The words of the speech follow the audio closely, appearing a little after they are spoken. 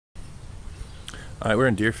All right, we're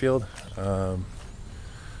in Deerfield, and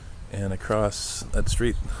across that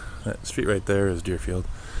street right there is Deerfield.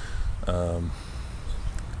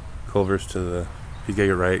 Culver's to the, if you get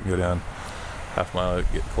your right and go down half mile,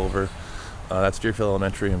 get Culver. That's Deerfield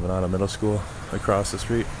Elementary and Venata Middle School across the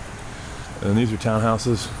street. And these are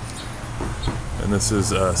townhouses. And this is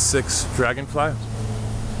 6 Dragonfly.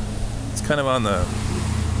 It's kind of on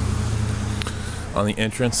the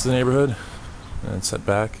entrance to the neighborhood, and it's set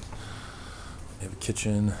back. We have a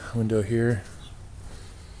kitchen window here.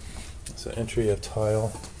 So entry of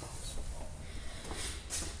tile.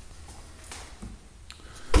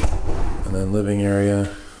 And then living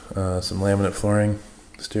area, some laminate flooring,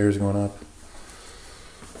 stairs going up.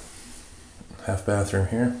 Half bathroom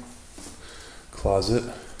here. Closet.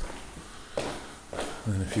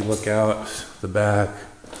 And if you look out the back,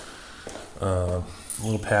 a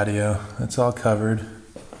little patio. It's all covered.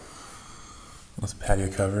 That's a patio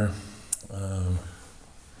cover.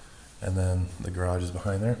 And then the garage is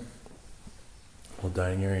behind there. Little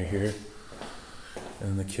dining area here.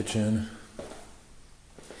 And the kitchen.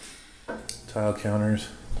 Tile counters.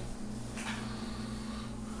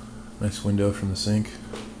 Nice window from the sink.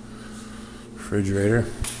 Refrigerator.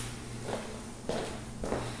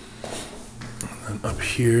 And up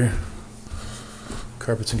here,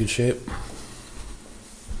 carpet's in good shape.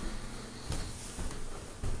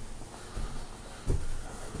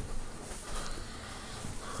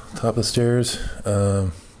 Top of the stairs,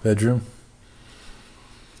 bedroom.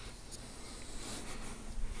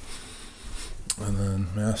 And then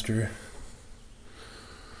master.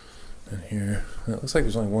 And here, it looks like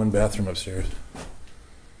there's only one bathroom upstairs.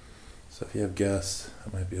 So if you have guests,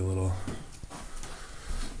 that might be a little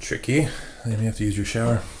tricky. Then you have to use your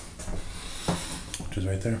shower, which is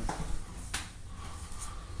right there.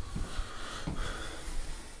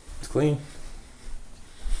 It's clean.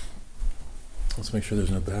 Let's make sure there's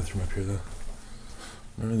no bathroom up here though.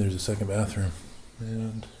 Remember, there's a second bathroom.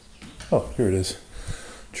 And, oh, here it is.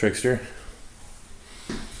 Trickster.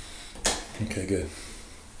 Okay, good.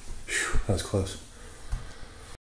 Whew, that was close.